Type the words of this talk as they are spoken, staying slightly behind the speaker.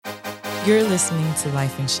You're listening to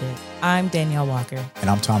Life and Shit. I'm Danielle Walker. And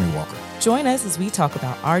I'm Tommy Walker. Join us as we talk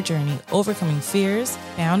about our journey overcoming fears,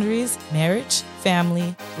 boundaries, marriage,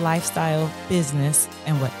 family, lifestyle, business,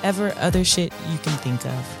 and whatever other shit you can think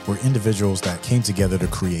of. We're individuals that came together to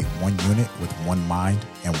create one unit with one mind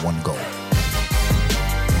and one goal.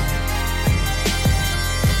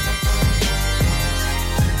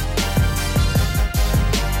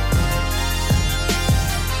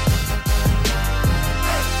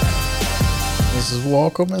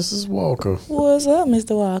 Mrs. Walker. What's up,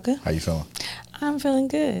 Mr. Walker? How you feeling? I'm feeling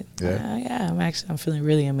good. Yeah? I'm feeling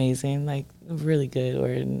really amazing, like really good,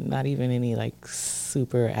 or not even any like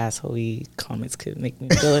super asshole-y comments could make me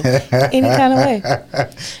feel any kind of way.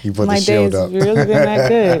 You put My the shield day's up. really been that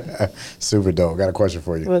good. Super dope. Got a question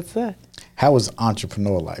for you. What's that? How is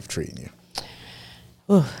entrepreneur life treating you?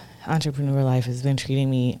 Ooh, entrepreneur life has been treating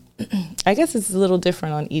me, I guess it's a little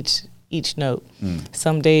different on each note.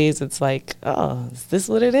 Some days it's like, oh, is this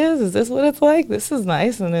what it is? Is this what it's like? This is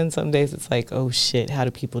nice. And then some days it's like, oh shit, how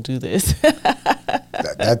do people do this?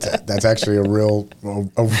 That's actually a real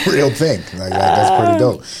thing. That's pretty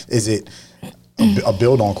dope. Is it a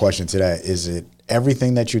build on question to that? Is it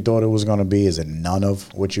everything that you thought it was going to be? Is it none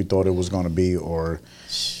of what you thought it was going to be, or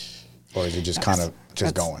is it just kind of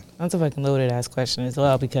going? That's a fucking loaded ass question as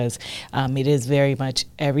well, because it is very much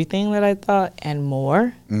everything that I thought and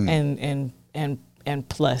more, and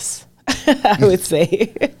plus, I would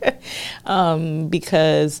say,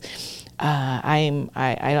 because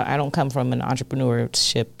I don't come from an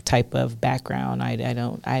entrepreneurship type of background.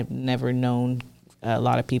 I've never known a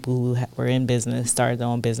lot of people who were in business, started their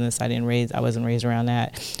own business. I wasn't raised around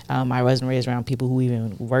that. I wasn't raised around people who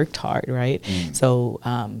even worked hard, right? So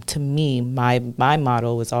to me, my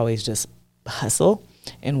motto was always just hustle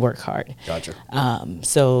and work hard. Gotcha.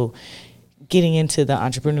 So getting into the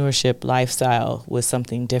entrepreneurship lifestyle was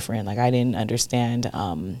something different. Like, I didn't understand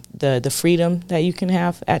the freedom that you can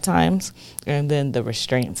have at times, and then the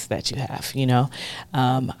restraints that you have, you know.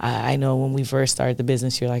 I know when we first started the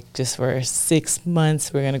business, you're like, just for 6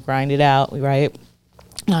 months, we're going to grind it out, right?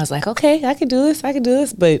 And I was like, okay, I could do this.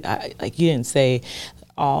 But you didn't say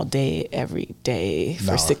all day, every day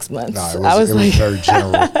for 6 months. No, it was very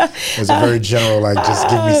general. It was a very general, like, just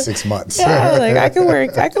give me 6 months. Yeah, like I can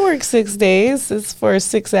work 6 days. It's for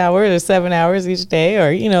 6 hours or 7 hours each day,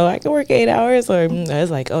 or, you know, I can work 8 hours, or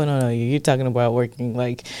it's like, oh no, you're talking about working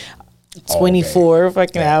like 24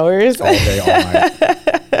 fucking hours. All day, all night.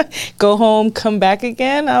 Go home, come back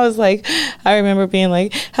again. I was like, I remember being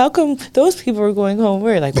like, how come those people are going home?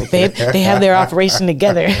 We're like, well, babe, they have their operation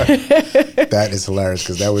together. That is hilarious,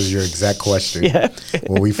 because that was your exact question. Yeah.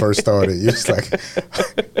 When we first started. You're just like,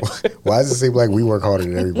 why does it seem like we work harder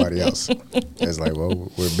than everybody else? It's like,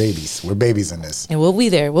 well, we're babies. We're babies in this. And we'll be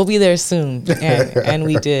there. We'll be there soon. And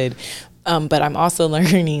we did. But I'm also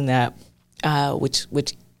learning that, which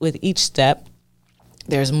with each step,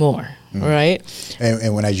 there's more, right?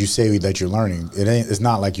 And when, as you say that you're learning, it's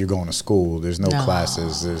not like you're going to school. There's no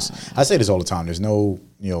classes. I say this all the time. There's no,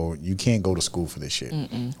 you can't go to school for this shit,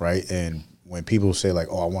 right? And when people say like,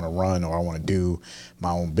 oh, I want to run or I want to do my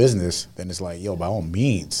own business, then it's like, yo, by all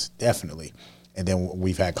means, definitely. And then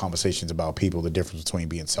we've had conversations about the difference between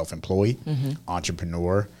being self-employed,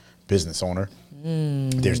 entrepreneur, business owner.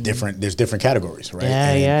 There's different categories, right?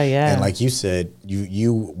 Yeah. And like you said,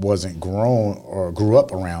 you wasn't grown or grew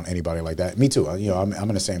up around anybody like that. Me too. I'm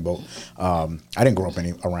in the same boat. I didn't grow up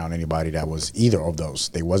around anybody that was either of those.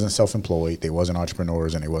 They wasn't self-employed, they wasn't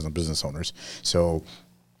entrepreneurs, and they wasn't business owners. So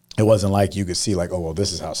it wasn't like you could see like, oh, well,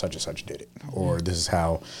 this is how such and such did it, or this is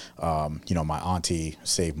how my auntie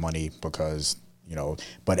saved money because.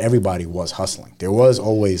 But everybody was hustling. There was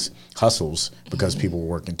always hustles because people were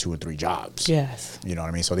working 2 and 3 jobs. Yes. You know what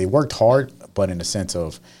I mean? So they worked hard, but in the sense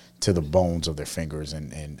of to the bones of their fingers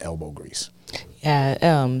and elbow grease. Yeah,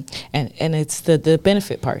 and it's the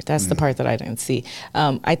benefit part. That's the part that I didn't see.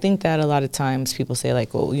 I think that a lot of times people say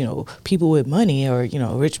like, well, people with money or,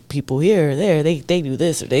 rich people here or there, they do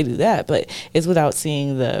this or they do that. But it's without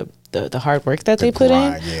seeing the hard work that they put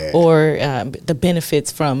in, or the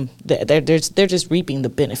benefits from they're just reaping the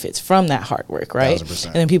benefits from that hard work, right? 1,000%.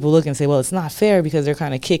 And then people look and say, well, it's not fair because they're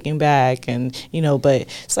kind of kicking back, and but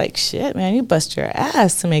it's like, shit, man, you bust your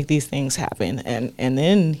ass to make these things happen, and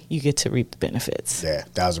then you get to reap the benefits. Yeah,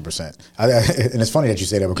 1,000%. And it's funny that you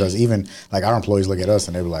say that, because even like our employees look at us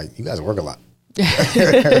and they were like, you guys work a lot.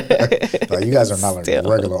 Like, you guys are not like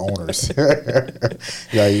regular owners. We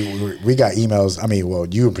got emails. I mean, well,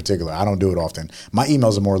 you in particular, I don't do it often. My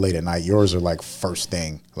emails are more late at night. Yours are like first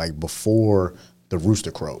thing, like before the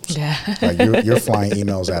rooster crows. Yeah. Like you're flying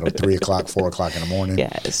emails out of 3 o'clock, 4 o'clock in the morning.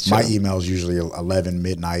 Yeah, it's true. My email's usually 11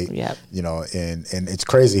 midnight. Yep. You know, and it's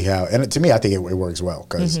crazy how, and to me, I think it works well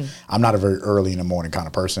because I'm not a very early in the morning kind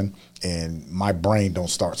of person, and my brain don't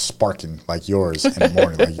start sparking like yours in the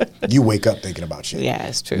morning. Like you wake up thinking about shit. Yeah,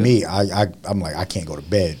 it's true. Me, I'm like, I can't go to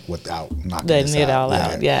bed without knocking Letting this it out. all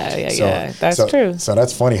out. Yeah. That's true. So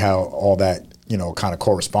that's funny how all that, you know, kind of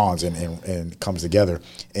corresponds and comes together.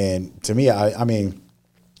 And to me, I mean,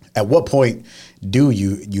 at what point do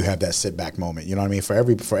you have that sit back moment? You know what I mean?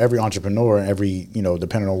 For every entrepreneur, every, you know,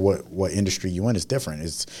 depending on what industry you in, is different.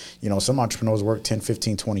 It's, you know, some entrepreneurs work 10,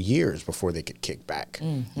 15, 20 years before they could kick back.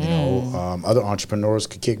 You know, other entrepreneurs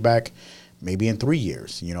could kick back maybe in 3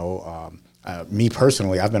 years. You know, me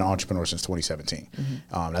personally, I've been an entrepreneur since 2017.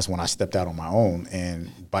 That's when I stepped out on my own, and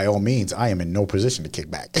by all means, I am in no position to kick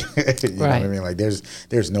back. You know what I mean? Like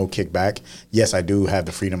there's no kickback. Yes, I do have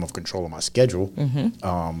the freedom of control of my schedule,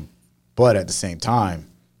 but at the same time,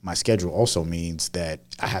 my schedule also means that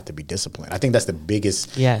I have to be disciplined. I think that's the biggest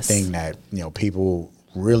thing that, you know, people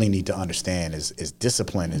really need to understand is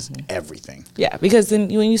discipline is everything. Yeah, because then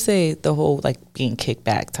when you say the whole like being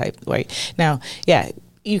kickback type, right? Now, yeah,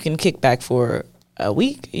 you can kick back for a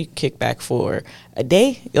week, you can kick back for a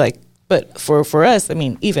day, like, but for us, I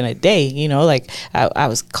mean, even a day, you know, like I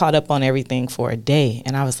was caught up on everything for a day,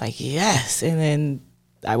 and I was like, yes, and then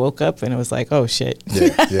I woke up and it was like, oh shit.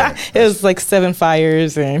 Yeah. It was like 7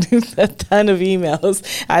 fires and a ton of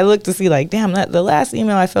emails. I looked to see like, damn, the last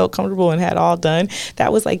email I felt comfortable and had all done,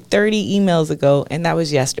 that was like 30 emails ago, and that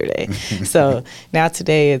was yesterday. So now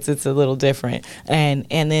today it's a little different. And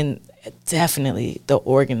then definitely the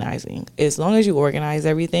organizing. As long as you organize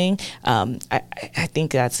everything, I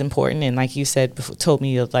think that's important. And like you said, told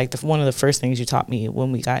me like one of the first things you taught me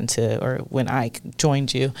when we got into, or when I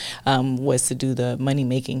joined you, was to do the money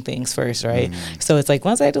making things first, right? So it's like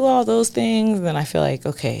once I do all those things, then I feel like,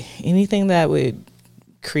 okay, anything that would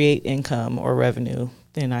create income or revenue,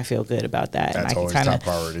 then I feel good about that. That's and I always can top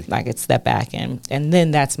priority. I could step back and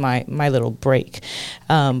then that's my little break.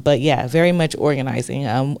 But yeah, very much organizing.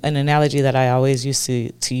 An analogy that I always used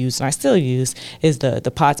to use, and I still use, is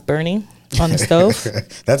the pots burning on the stove.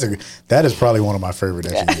 That is probably one of my favorite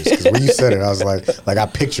that you use, because when you said it, I was like I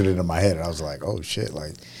pictured it in my head, and I was like, oh shit,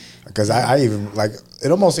 like, because I even, like,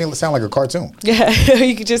 it almost sounded like a cartoon. Yeah,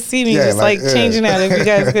 you could just see me changing out. If you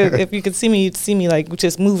guys if you could see me, you'd see me like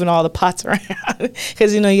just moving all the pots around.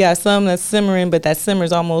 Because, you know, you got some that's simmering, but that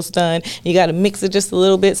simmer's almost done. You got to mix it just a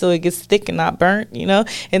little bit so it gets thick and not burnt, you know.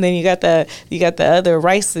 And then you got the other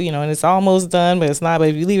rice, you know, and it's almost done, but it's not. But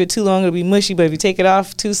if you leave it too long, it'll be mushy. But if you take it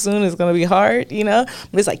off too soon, it's gonna be hard, you know.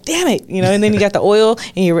 But it's like, damn it, you know. And then you got the oil,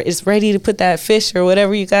 and it's ready to put that fish or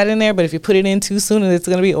whatever you got in there. But if you put it in too soon, it's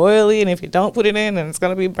gonna be oily, and if you don't put it in, then it's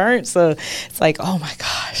gonna be burnt. So it's like, oh my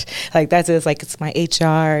gosh, like that's it. It's like, it's my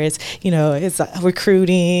HR, it's, you know, it's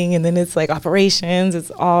recruiting, and then it's like operations, it's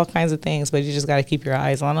all kinds of things, but you just got to keep your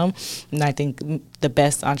eyes on them. And I think the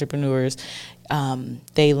best entrepreneurs,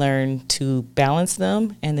 they learn to balance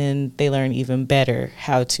them, and then they learn even better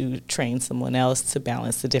how to train someone else to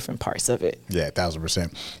balance the different parts of it. Yeah,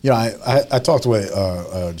 1000%. You know, I talked to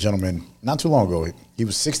a gentleman not too long ago. He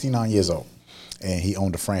was 69 years old, and he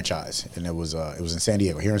owned a franchise, and it was in San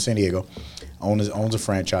Diego. Here in San Diego, owns a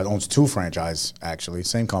franchise, owns 2 franchises actually,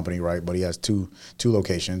 same company, right? But he has two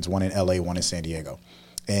locations, one in LA, one in San Diego.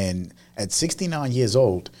 And at 69 years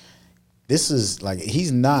old, this is like,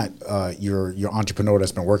 he's not your entrepreneur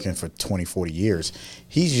that's been working for 20, 40 years.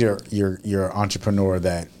 He's your entrepreneur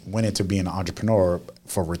that went into being an entrepreneur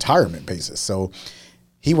for retirement basis. So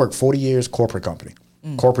he worked 40 years corporate company,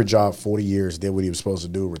 corporate job, 40 years, did what he was supposed to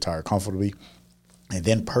do, retired comfortably, and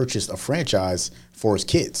then purchased a franchise for his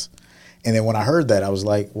kids. And then when I heard that, I was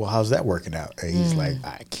like, well, how's that working out? And he's like,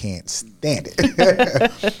 I can't stand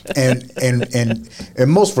it. and in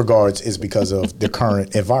most regards, it's because of the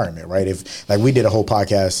current environment, right? If, like, we did a whole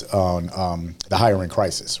podcast on the hiring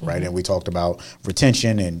crisis, right? And we talked about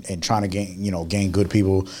retention and trying to gain good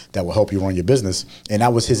people that will help you run your business. And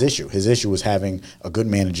that was his issue. His issue was having a good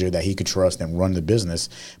manager that he could trust and run the business,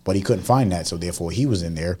 but he couldn't find that. So therefore, he was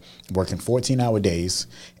in there working 14-hour days,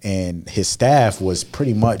 and his staff was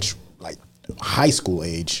pretty much like high school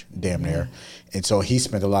age, damn near. And so he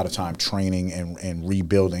spent a lot of time training and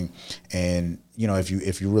rebuilding. And, you know, if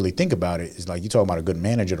you really think about it, it's like, you talk about a good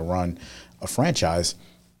manager to run a franchise.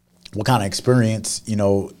 What kind of experience, you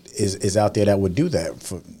know, is out there that would do that?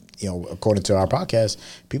 For, according to our podcast,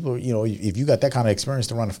 people, if you got that kind of experience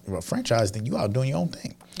to run a franchise, then you out doing your own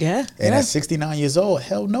thing. Yeah. And at 69 years old,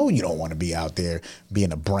 hell no, you don't want to be out there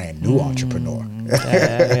being a brand new entrepreneur.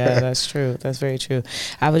 Yeah, that's true. That's very true.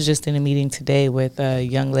 I was just in a meeting today with a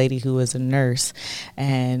young lady who was a nurse.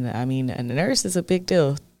 And I mean, a nurse is a big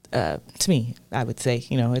deal. To me, I would say,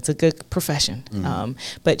 it's a good profession.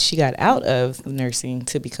 But she got out of nursing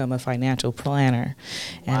to become a financial planner.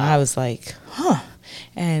 And I was like, huh.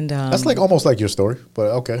 And that's like almost like your story,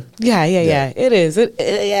 but okay. Yeah. It is.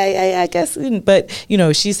 I guess. But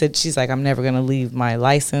she said she's like, I'm never gonna leave my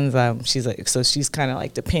license. She's like, so she's kind of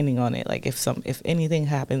like depending on it. Like if anything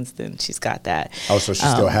happens, then she's got that. Oh, so she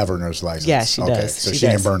still have her nurse license? Yeah, she does. So she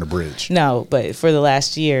didn't burn the bridge. No, but for the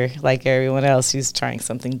last year, like everyone else, she's trying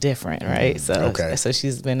something different, right? So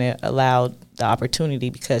she's been allowed the opportunity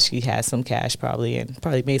because she has some cash probably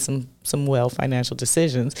made some well financial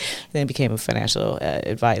decisions, then became a financial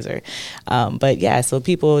advisor. But yeah, so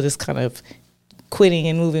people just kind of quitting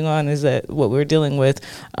and moving on is what we're dealing with.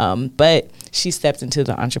 But she stepped into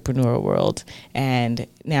the entrepreneurial world and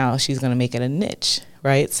now she's going to make it a niche,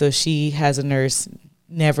 right? So she has a nurse,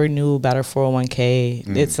 never knew about her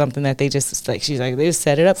 401k. It's something that they just she's like, they just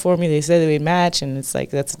set it up for me. They said they would match and it's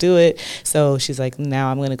like, let's do it. So she's like,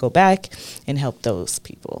 now I'm going to go back and help those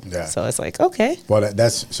people. Yeah. So it's like, okay. Well,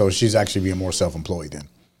 so she's actually being more self-employed then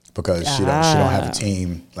because she don't have a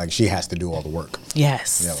team. Like she has to do all the work.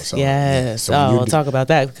 Yes. Yes. So we'll talk about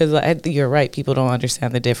that because I think you're right. People don't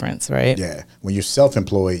understand the difference, right? Yeah. When you're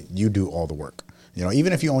self-employed, you do all the work.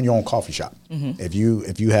 Even if you own your own coffee shop, if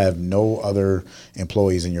you have no other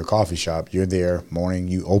employees in your coffee shop, you're there morning,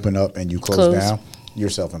 you open up and you close down, you're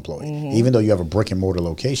self-employed. Even though you have a brick and mortar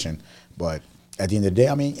location, but at the end of the day,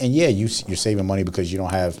 I mean, and yeah, you're saving money because you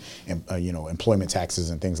don't have, employment taxes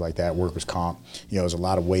and things like that, workers' comp. There's a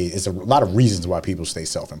lot of ways. It's a lot of reasons why people stay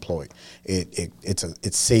self-employed.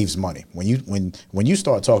 It saves money when you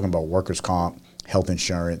start talking about workers' comp, health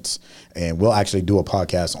insurance, and we'll actually do a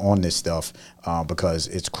podcast on this stuff because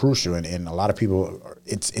it's crucial and a lot of people,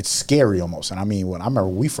 it's scary almost. And I mean, when I remember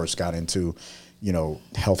we first got into,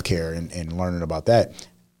 healthcare and learning about that,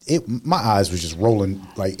 my eyes was just rolling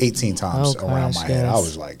like 18 times around my head. I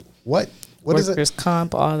was like, what? What is it? Workers'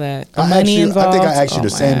 comp, all that. I think I asked you the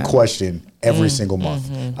same question every single month.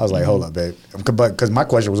 I was like, hold up, babe. Because my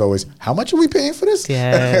question was always, how much are we paying for this?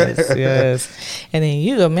 Yes. And then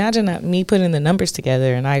you imagine me putting the numbers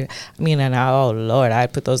together. And oh, Lord, I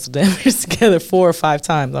put those numbers together 4 or 5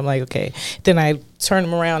 times. I'm like, okay. Then I turn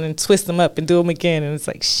them around and twist them up and do them again. And it's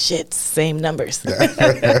like, shit, same numbers.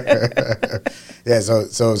 Yeah, so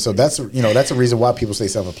that's that's a reason why people stay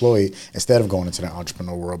self-employed instead of going into the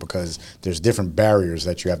entrepreneur world because there's different barriers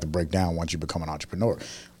that you have to break down once you become an entrepreneur.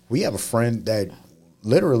 We have a friend that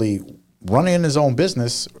literally running his own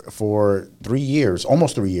business for 3 years,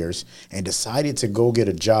 almost 3 years, and decided to go get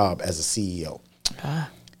a job as a CEO.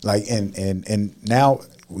 Like and now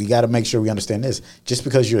we got to make sure we understand this. Just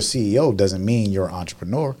because you're a CEO doesn't mean you're an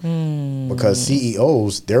entrepreneur. Because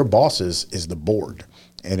CEOs, their bosses is the board.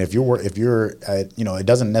 And if you're it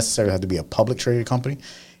doesn't necessarily have to be a public traded company.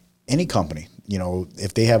 Any company,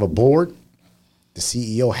 if they have a board, the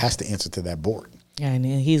CEO has to answer to that board. Yeah, and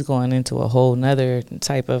he's going into a whole nother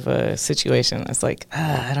type of a situation. It's like,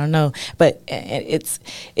 I don't know. But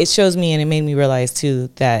it shows me and it made me realize,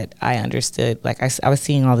 too, that I understood. Like, I was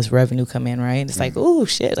seeing all this revenue come in, right? It's like, oh,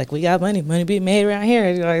 shit, like, we got money being made around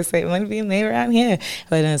here. I say, money being made around here.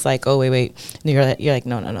 But then it's like, oh, wait. And you're like,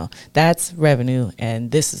 no. That's revenue,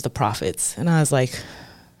 and this is the profits. And I was like,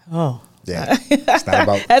 oh. Yeah, it's not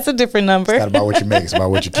about that's a different number. It's not about what you make; it's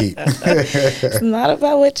about what you keep. It's not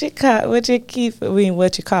about what you keep. I mean,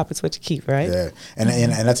 what you cop is what you keep, right? Yeah,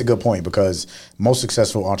 and that's a good point because most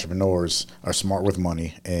successful entrepreneurs are smart with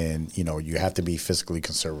money, and you have to be fiscally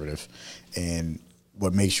conservative. And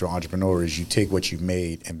what makes you an entrepreneur is you take what you've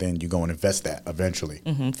made and then you go and invest that eventually.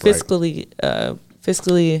 Right? Fiscally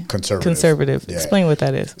conservative. Yeah. Explain what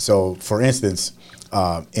that is. So, for instance.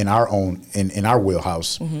 In our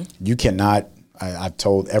wheelhouse, you cannot. I've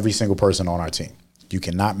told every single person on our team, you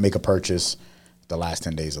cannot make a purchase the last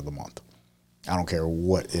 10 days of the month. I don't care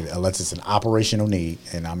what, unless it's an operational need.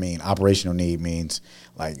 And I mean, operational need means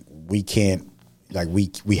like we can't, like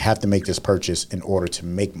we have to make this purchase in order to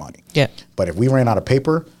make money. Yeah. But if we ran out of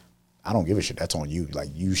paper, I don't give a shit. That's on you. Like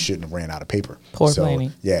you shouldn't have ran out of paper. Poor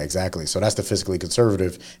planning. Yeah, exactly. So that's the fiscally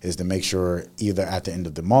conservative is to make sure either at the end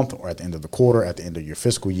of the month or at the end of the quarter, at the end of your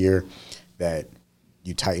fiscal year, that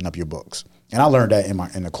you tighten up your books. And I learned that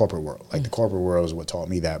in the corporate world. Like the corporate world is what taught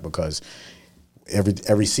me that because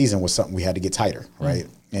every season was something we had to get tighter, right?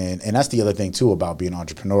 And that's the other thing too about being an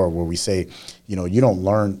entrepreneur, where we say, you don't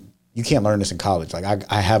learn you can't learn this in college.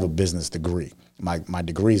 Like I have a business degree. My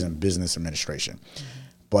degree is in business administration,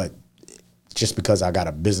 but just because I got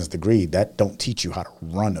a business degree, that don't teach you how to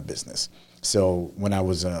run a business. So when I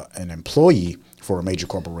was an employee for a major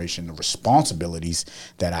corporation, the responsibilities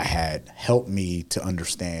that I had helped me to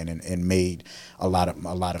understand and made a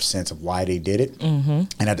lot of sense of why they did it. Mm-hmm.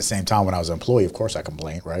 And at the same time, when I was an employee, of course I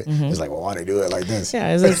complained, right? Mm-hmm. It's like, well, why they do it like this?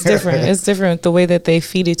 Yeah, it's different. It's different. The way that they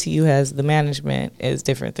feed it to you as the management is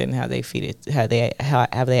different than how they feed it, how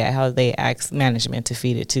they ask management to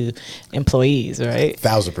feed it to employees, right?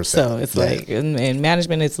 1,000%. So it's like, in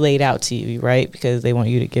management, it's laid out to you, right? Because they want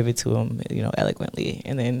you to give it to them, eloquently,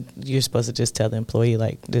 and then you're supposed to just tell the employee,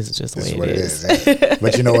 like, this is just the way it is. Yeah.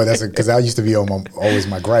 But you know what? That's because I used to be always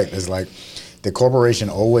my gripe. It's like the corporation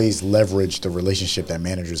always leveraged the relationship that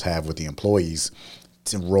managers have with the employees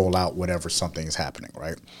to roll out whatever something is happening,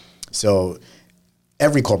 right? So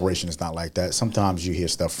every corporation is not like that. Sometimes you hear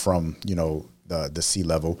stuff from, the C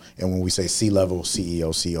level. And when we say C level,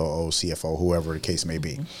 CEO, COO, CFO, whoever the case may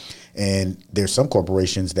be. And there's some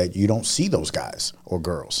corporations that you don't see those guys or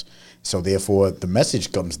girls. So therefore, the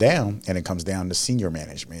message comes down, and it comes down to senior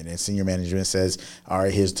management. And senior management says, all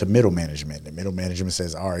right, here's to middle management. And middle management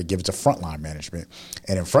says, all right, give it to frontline management.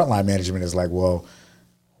 And then frontline management is like, well,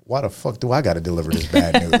 why the fuck do I got to deliver this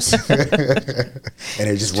bad news? And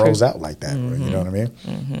it just rolls out like that. Mm-hmm. You know what I mean?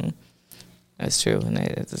 Mm-hmm. That's true. And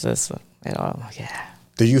it's just at all, yeah.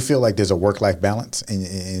 Do you feel like there's a work-life balance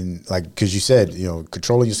in like, because you said,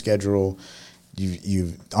 controlling your schedule,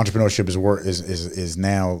 entrepreneurship is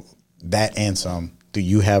now that and some. Do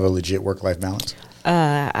you have a legit work-life balance?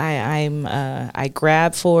 I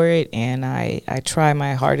grab for it, and I try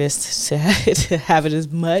my hardest to have it as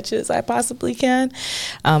much as I possibly can.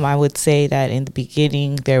 I would say that in the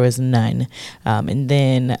beginning there was none, and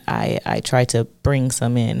then I try to bring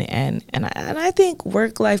some in, and I think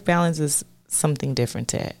work-life balance is something different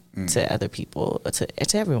to other people,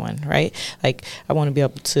 to everyone, right? Like, I want to be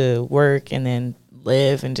able to work and then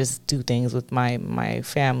live and just do things with my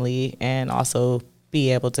family, and also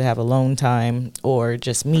be able to have alone time or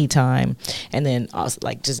just me time, and then also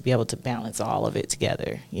like just be able to balance all of it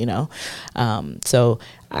together, So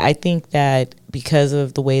I think that because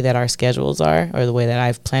of the way that our schedules are, or the way that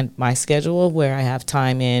I've planned my schedule, where I have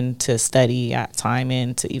time in to study, time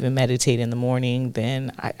in to even meditate in the morning,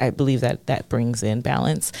 then I believe that brings in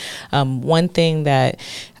balance. One thing that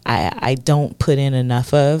I don't put in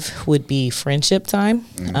enough of would be friendship time.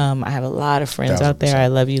 I have a lot of friends 1,000%. Out there. I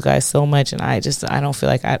love you guys so much, and I don't feel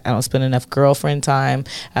like I don't spend enough girlfriend time.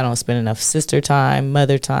 I don't spend enough sister time,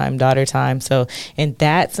 mother time, daughter time. So in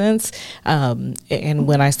that sense, and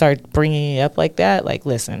when I start bringing it up like that, like,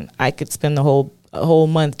 listen, I could spend a whole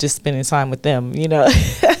month just spending time with them,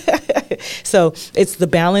 So it's the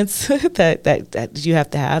balance that you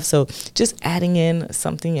have to have. So just adding in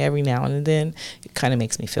something every now and then, it kind of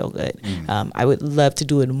makes me feel good. I would love to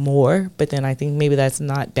do it more, but then I think maybe that's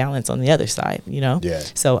not balance on the other side, Yeah.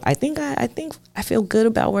 So I think I feel good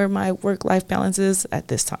about where my work-life balance is at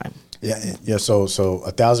this time. Yeah. So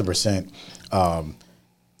 1,000%.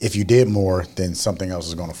 If you did more, then something else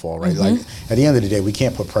is going to fall, right? Mm-hmm. Like, at the end of the day, we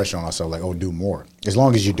can't put pressure on ourselves like, oh, do more. As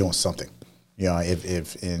long as you're doing something.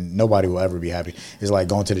 And nobody will ever be happy. It's like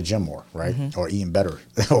going to the gym more, right? Mm-hmm. Or eating better,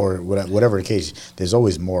 or whatever the case. There's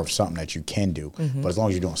always more of something that you can do. Mm-hmm. But as long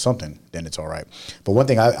as you're doing something, then it's all right. But one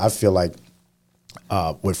thing I feel like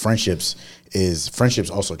with friendships is friendships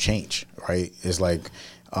also change, right? It's like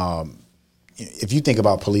if you think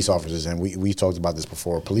about police officers, and we talked about this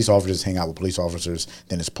before, police officers hang out with police officers,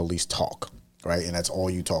 then it's police talk, right? And that's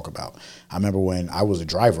all you talk about. I remember when I was a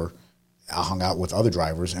driver, I hung out with other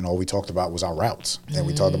drivers, and all we talked about was our routes, and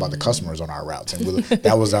we talked about the customers on our routes, and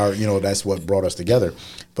that was our, that's what brought us together.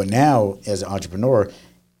 But now, as an entrepreneur,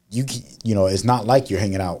 it's not like you're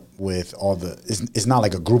hanging out with it's not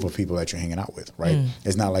like a group of people that you're hanging out with, right?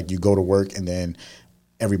 It's not like you go to work and then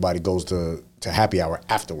everybody goes to happy hour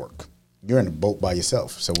after work. You're in the boat by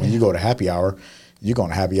yourself. So when you go to happy hour, you're going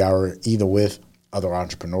to happy hour either with other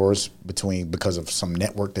entrepreneurs because of some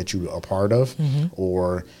network that you are part of,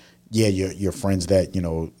 or your friends that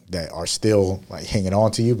that are still like hanging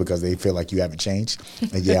on to you because they feel like you haven't changed.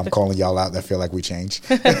 And I'm calling y'all out that feel like we changed.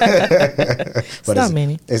 But it's not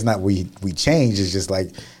many. It's not we change. It's just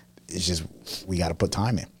we got to put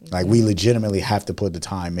time in. Like, we legitimately have to put the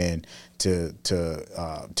time in to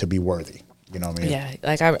be worthy. You know what I mean? Yeah.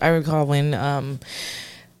 Like, I recall when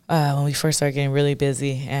we first started getting really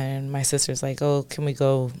busy, and my sister's like, "Oh, can we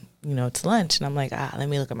go, to lunch?" And I'm like, let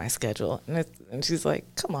me look at my schedule. And And she's like,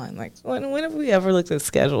 come on, like, when have we ever looked at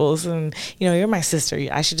schedules? And, you know, you're my sister.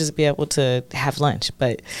 I should just be able to have lunch.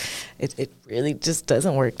 But it really just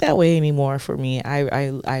doesn't work that way anymore for me.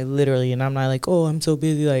 I literally, and I'm not like, oh, I'm so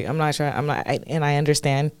busy. Like, I'm not trying, and I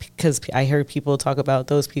understand because I heard people talk about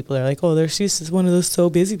those people. They're like, oh, she's just one of those so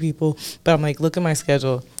busy people. But I'm like, look at my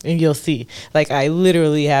schedule and you'll see. Like, I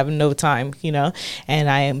literally have no time, you know, and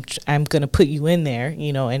I'm going to put you in there,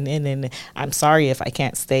 you know, and then I'm sorry if I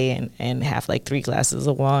can't stay and have like 3 glasses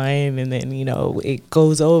of wine, and then, you know, it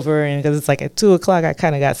goes over, and because it's like at 2:00 I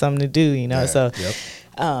kind of got something to do, you know.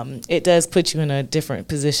 It does put you in a different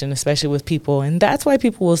position, especially with people, and that's why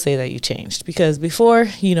people will say that you changed, because before,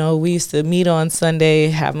 you know, we used to meet on Sunday,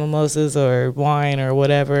 have mimosas or wine or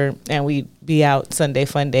whatever, and we'd be out Sunday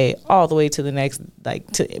fun day all the way to the next, like,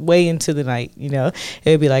 way into the night, you know.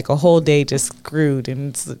 It would be like a whole day just screwed,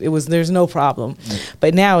 and there's no problem.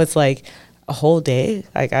 But now it's like a whole day,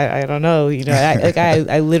 like I don't know, you know.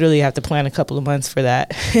 I literally have to plan a couple of months for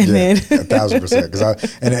that. And then 1,000%.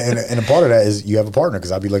 Because and a part of that is you have a partner.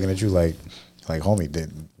 Because I'll be looking at you like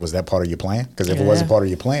homie, was that part of your plan? Because if it wasn't part of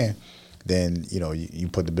your plan, then, you know, you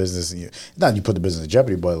put the business, not you put the business in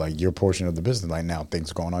jeopardy, but like your portion of the business, like, now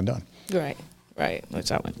things are going undone. Right,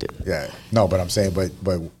 which I wouldn't do. Yeah, no, but I'm saying, but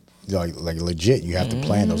like legit, you have to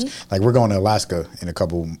plan those. Like, we're going to Alaska in a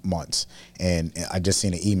couple months, and I just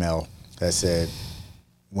seen an email that said,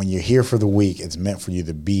 when you're here for the week, it's meant for you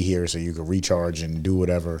to be here so you can recharge and do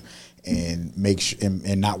whatever, and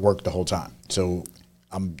and not work the whole time. So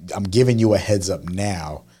I'm giving you a heads up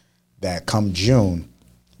now that come June,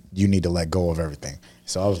 you need to let go of everything.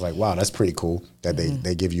 So I was like, wow, that's pretty cool that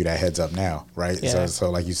they give you that heads up now, right? Yeah.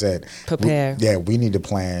 So like you said, prepare. We need to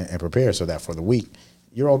plan and prepare so that for the week,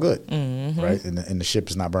 you're all good, right? And the ship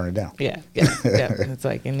is not burning down. Yeah. It's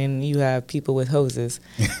like, and then you have people with hoses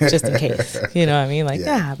just in case. You know what I mean? Like,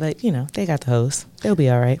 but, you know, they got the hose. They'll be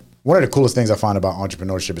all right. One of the coolest things I find about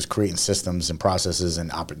entrepreneurship is creating systems and processes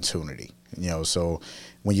and opportunity. You know, so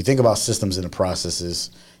when you think about systems and the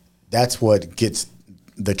processes, that's what gets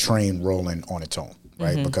the train rolling on its own.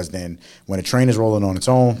 Right, because then when a train is rolling on its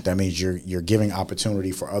own, that means you're giving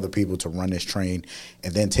opportunity for other people to run this train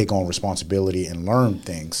and then take on responsibility and learn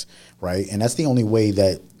things, right? And that's the only way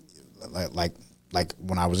that, like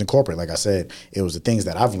when I was in corporate, like I said, it was the things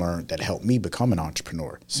that I've learned that helped me become an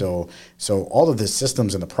entrepreneur. So all of the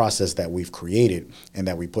systems and the process that we've created and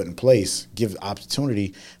that we put in place give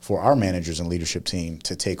opportunity for our managers and leadership team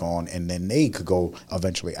to take on, and then they could go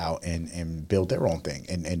eventually out and build their own thing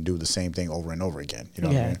and do the same thing over and over again. You know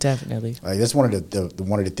what I mean? Definitely. Like, that's one of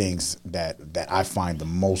the things that I find the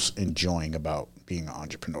most enjoying about being an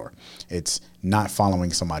entrepreneur. It's not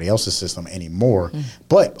following somebody else's system anymore,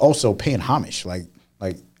 but also paying homage. Like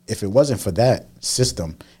if it wasn't for that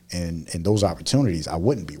system and those opportunities, I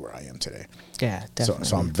wouldn't be where I am today. Yeah, definitely.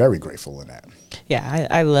 So I'm very grateful in that. Yeah,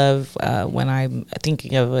 I love when I'm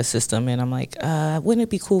thinking of a system and I'm like, wouldn't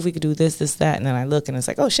it be cool if we could do this, that? And then I look and it's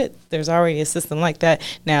like, oh, shit, there's already a system like that.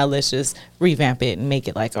 Now let's just revamp it and make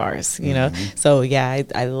it like ours, you know? So, yeah,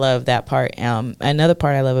 I love that part. Another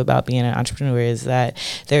part I love about being an entrepreneur is that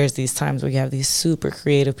there's these times where you have these super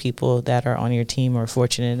creative people that are on your team or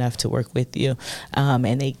fortunate enough to work with you,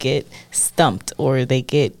 and they get stumped or they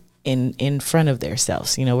get in front of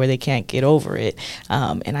themselves, you know, where they can't get over it.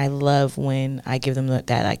 And I love when I give them that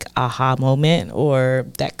like aha moment or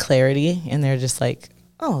that clarity, and they're just like,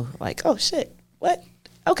 oh shit, what?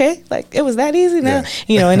 Okay, like it was that easy now,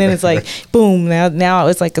 you know. And then it's like, boom, now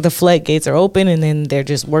it's like the floodgates are open, and then they're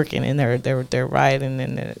just working and they're riding,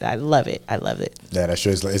 and I love it. Yeah, that's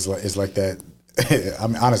true. It's like that. I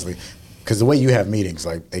mean, honestly. Because the way you have meetings,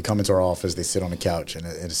 like they come into our office, they sit on the couch, and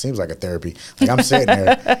it seems like a therapy. Like I'm sitting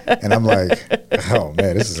there, and I'm like, "Oh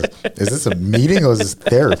man, is this a meeting or is this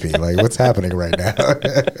therapy? Like what's happening right now?"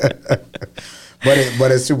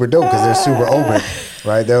 But it's super dope because they're super open,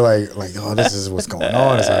 right? They're like, "Oh, this is what's going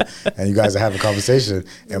on," and you guys are having a conversation.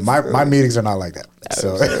 And my meetings are not like that.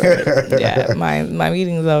 So yeah, my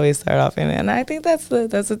meetings always start off, and I think that's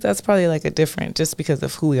probably like a different, just because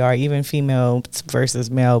of who we are, even female versus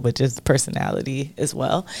male, but just personality as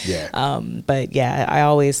well. Yeah. But yeah, I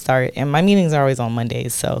always start, and my meetings are always on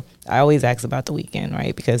Mondays, so I always ask about the weekend,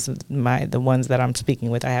 right? Because the ones that I'm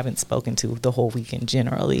speaking with, I haven't spoken to the whole weekend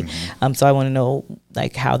generally. So I want to know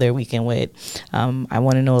like how their weekend went. I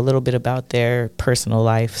want to know a little bit about their personal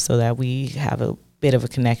life so that we have a bit of a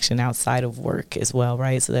connection outside of work as well,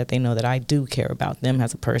 right? So that they know that I do care about them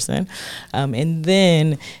as a person. And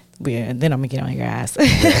then I'm gonna get on your ass.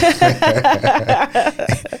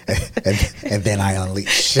 and then I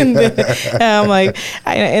unleash. And I'm like,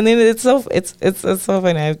 and then it's so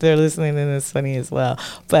funny if they're listening, and it's funny as well.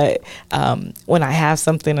 But when I have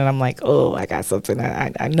something and I'm like, oh, I got something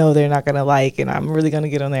I know they're not gonna like, and I'm really gonna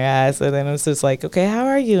get on their ass. So then it's just like, okay, how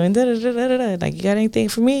are you? And like, you got anything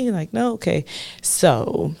for me? Like, no, okay.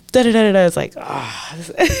 So it's like, ah.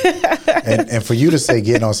 And for you to say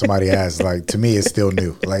getting on somebody's ass, like, to me, it's still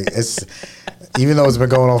new. Like, it's, even though it's been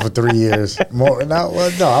going on for 3 years, more. No,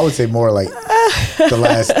 I would say more like the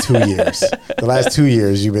last 2 years. The last 2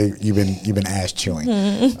 years, you've been ass chewing,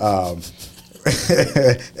 and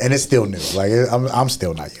it's still new. Like, I'm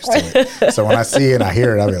still not used to it. So when I see it and I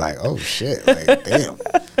hear it, I'll be like, oh shit, like, damn,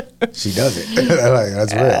 she does it. Like,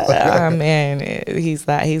 that's real. Man, he's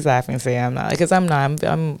laughing, saying I'm not, because I'm not.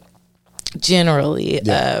 I'm generally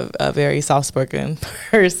a very soft-spoken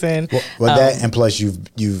person. Well, that, and plus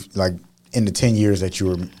you've like, in the 10 years that you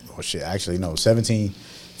were, oh shit, actually no, 17,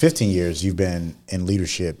 15 years you've been in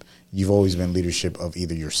leadership. You've always been leadership of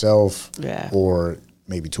either yourself or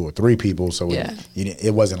maybe 2 or 3 people. So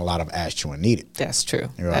it wasn't a lot of ass chewing needed. That's true.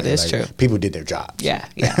 Right? That is true. People did their jobs. Yeah.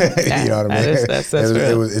 You know what I mean? That's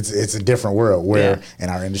real. It's a different world where in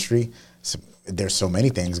our industry, there's so many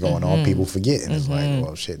things going on, people forget, and it's like,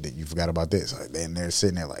 well, shit, you forgot about this. And they're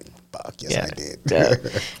sitting there like, fuck, yes, I did.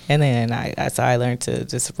 And then I learned to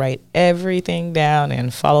just write everything down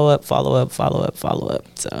and follow up.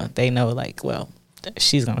 So they know, like, well,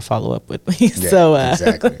 she's going to follow up with me. So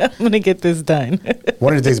exactly. I'm going to get this done.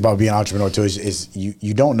 One of the things about being an entrepreneur too is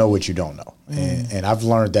you don't know what you don't know. And I've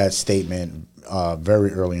learned that statement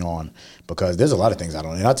very early on, because there's a lot of things I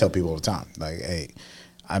don't know. And I tell people all the time, like, hey,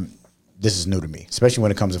 this is new to me, especially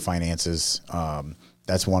when it comes to finances.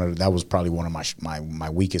 That was probably one of my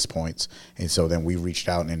weakest points. And so then we reached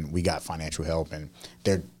out and we got financial help, and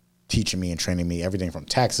they're teaching me and training me everything from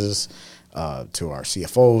taxes to our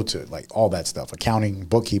CFO to like all that stuff, accounting,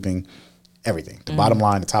 bookkeeping, everything. The bottom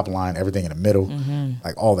line, the top line, everything in the middle,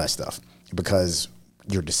 like all that stuff. Because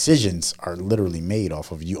your decisions are literally made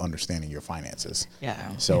off of you understanding your finances.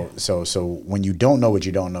 So when you don't know what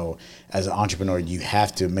you don't know, as an entrepreneur, you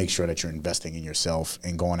have to make sure that you're investing in yourself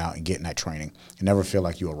and going out and getting that training and never feel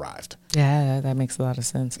like you arrived. Yeah, that makes a lot of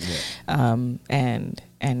sense.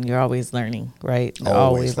 And you're always learning, right?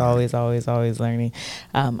 Always learning.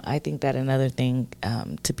 I think that another thing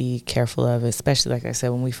to be careful of, especially like I said,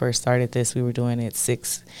 when we first started this, we were doing it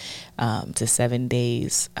 6 to 7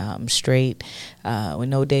 days straight with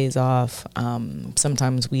no days off.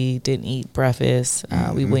 Sometimes we didn't eat breakfast.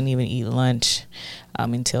 We wouldn't even eat lunch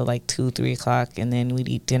until like 2-3 o'clock, and then we'd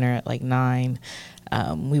eat dinner at like 9.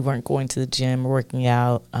 We weren't going to the gym, working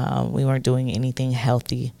out. We weren't doing anything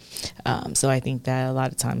healthy. So I think that a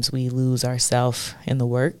lot of times we lose ourselves in the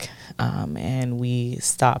work, and we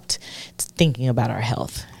stopped thinking about our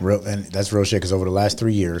health. And that's real shit, because over the last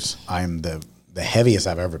 3 years, I'm the heaviest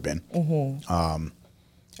I've ever been.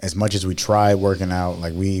 As much as we tried working out,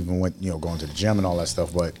 like we even went, going to the gym and all that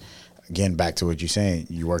stuff. But again, back to what you're saying,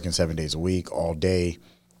 you're working 7 days a week, all day.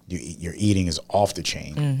 Your eating is off the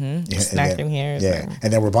chain. Snacking here.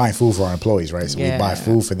 And then we're buying food for our employees, right? So we buy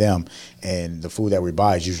food for them, and the food that we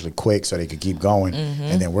buy is usually quick so they could keep going,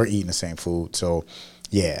 and then we're eating the same food. So,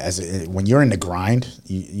 when you're in the grind,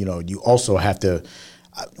 you also have to,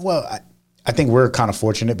 I think we're kind of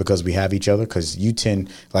fortunate because we have each other, because you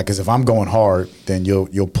tend, like, as if I'm going hard, then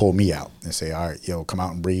you'll pull me out and say, all right, come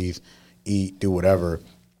out and breathe, eat, do whatever.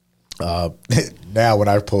 Now when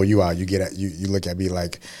I pull you out, you look at me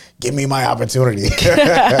like, give me my opportunity.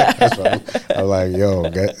 That's what I'm like, yo,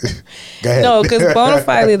 go ahead. No, because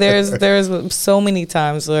Bonafide, there's so many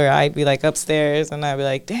times where I'd be like upstairs and I'd be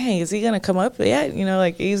like, dang, is he gonna come up yet?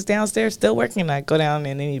 Like he's downstairs still working. And I'd go down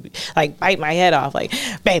and then he'd like bite my head off, like,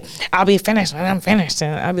 babe, I'll be finished when I'm finished.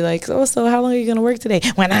 And I'd be like, so how long are you gonna work today?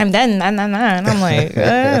 When I'm done, nah. And I'm like,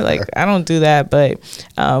 like I don't do that, but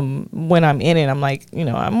when I'm in it, I'm like,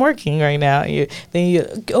 I'm working right now.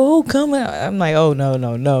 Come on. I'm like, oh no.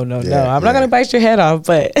 I'm not gonna bite your head off,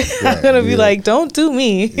 but I'm gonna be like, don't do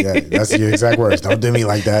me. That's your exact words. Don't do me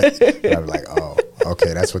like that. And I'm like, oh,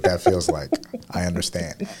 okay, that's what that feels like. I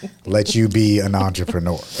understand. Let you be an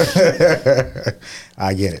entrepreneur.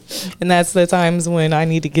 I get it. And that's the times when I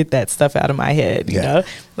need to get that stuff out of my head, you know?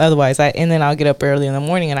 Otherwise, and then I'll get up early in the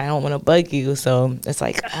morning and I don't want to bug you. So it's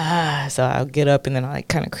like, so I'll get up and then I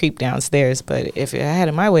kind of creep downstairs. But if I had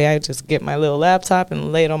it my way, I'd just get my little laptop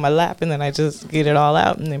and lay it on my lap, and then I just get it all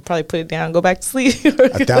out and then probably put it down and go back to sleep.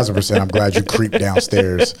 1,000%. I'm glad you creep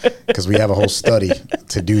downstairs, because we have a whole study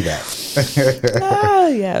to do that.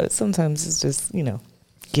 Yeah. Sometimes it's just,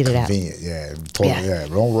 get it out. Convenient,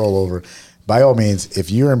 Don't roll over. by all means,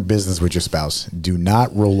 if you're in business with your spouse, do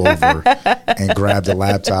not roll over and grab the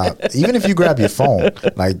laptop. Even if you grab your phone,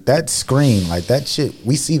 like that screen, like that shit,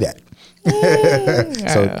 we see that.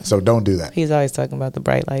 So don't do that. He's always talking about the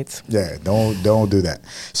bright lights. Yeah, don't do that.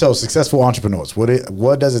 So successful entrepreneurs,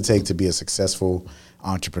 what does it take to be a successful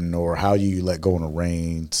entrepreneur? How do you let go of the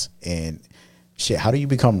reins and shit? How do you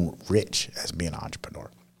become rich as being an entrepreneur?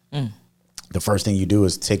 The first thing you do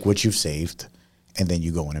is take what you've saved and then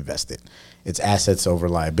you go and invest it. It's assets over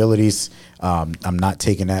liabilities. I'm not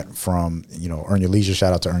taking that from, Earn Your Leisure.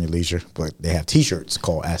 Shout out to Earn Your Leisure, but they have T-shirts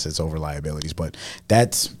called Assets Over Liabilities. But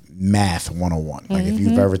that's math 101. Like if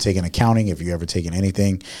you've ever taken accounting, if you've ever taken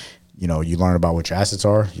anything, you learn about what your assets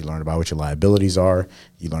are, you learn about what your liabilities are,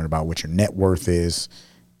 you learn about what your net worth is,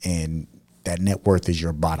 and that net worth is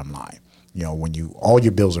your bottom line. When all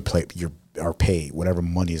your bills are paid, whatever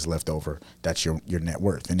money is left over, that's your net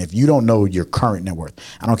worth. And if you don't know your current net worth,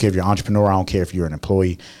 I don't care if you're an entrepreneur, I don't care if you're an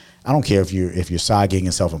employee, I don't care if you're side gigging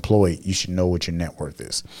and self-employed, you should know what your net worth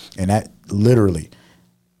is. And that literally,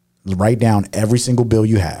 write down every single bill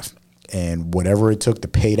you have and whatever it took to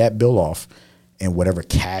pay that bill off and whatever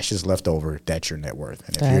cash is left over, that's your net worth.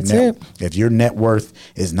 And if your net worth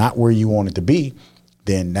is not where you want it to be,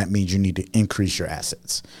 then that means you need to increase your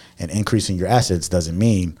assets. And increasing your assets doesn't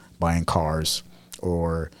mean buying cars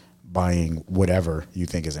or buying whatever you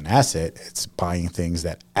think is an asset. It's buying things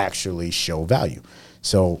that actually show value.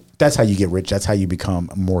 So that's how you get rich. That's how you become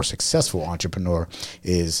a more successful entrepreneur,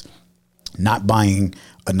 is not buying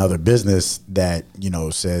another business that,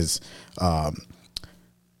 says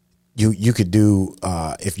you could do,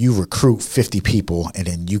 if you recruit 50 people and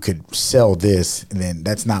then you could sell this, and then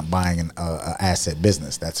that's not buying an asset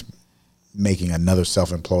business. That's making another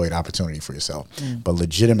self-employed opportunity for yourself. But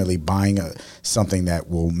legitimately buying something that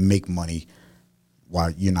will make money while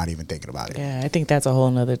you're not even thinking about it. Yeah, I think that's a whole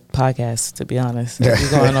nother podcast, to be honest. We're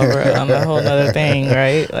going over on a whole other thing,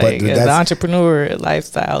 right? Like the entrepreneur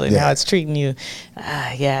lifestyle and how it's treating you.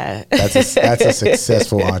 That's a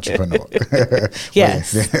successful entrepreneur.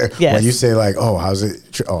 Yes. When you say like, oh, how's it?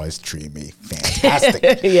 It's treating me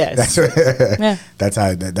fantastic. Yes.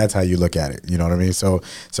 That's how you look at it. You know what I mean? So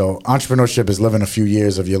entrepreneurship is living a few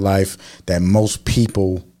years of your life that most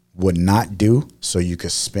people would not do, so you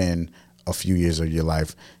could spend a few years of your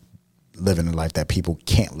life living a life that people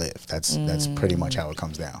can't live. That's pretty much how it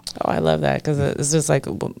comes down. Oh, I love that, because it's just like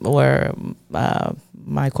where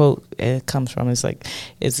my quote comes from. It's like,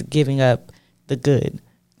 it's giving up the good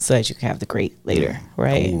so that you can have the great later,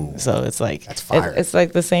 right? Ooh, so it's like, that's fire. It's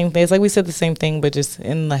like the same thing. It's like we said the same thing, but just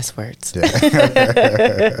in less words. Yeah.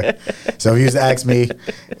 So if you was to ask me,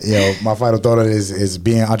 my final thought is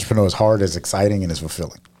being an entrepreneur is hard, it's exciting, and it's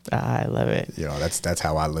fulfilling. I love it. That's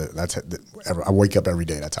how I live. I wake up every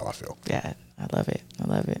day. That's how I feel. Yeah, I love it.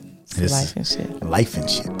 It's life and shit. Life and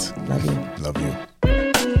shit. Love you.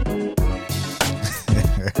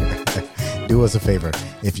 Do us a favor.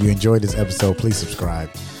 If you enjoyed this episode, please subscribe.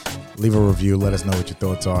 Leave a review. Let us know what your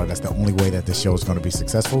thoughts are. That's the only way that this show is going to be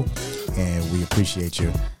successful. And we appreciate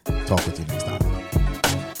you. Talk with you next time.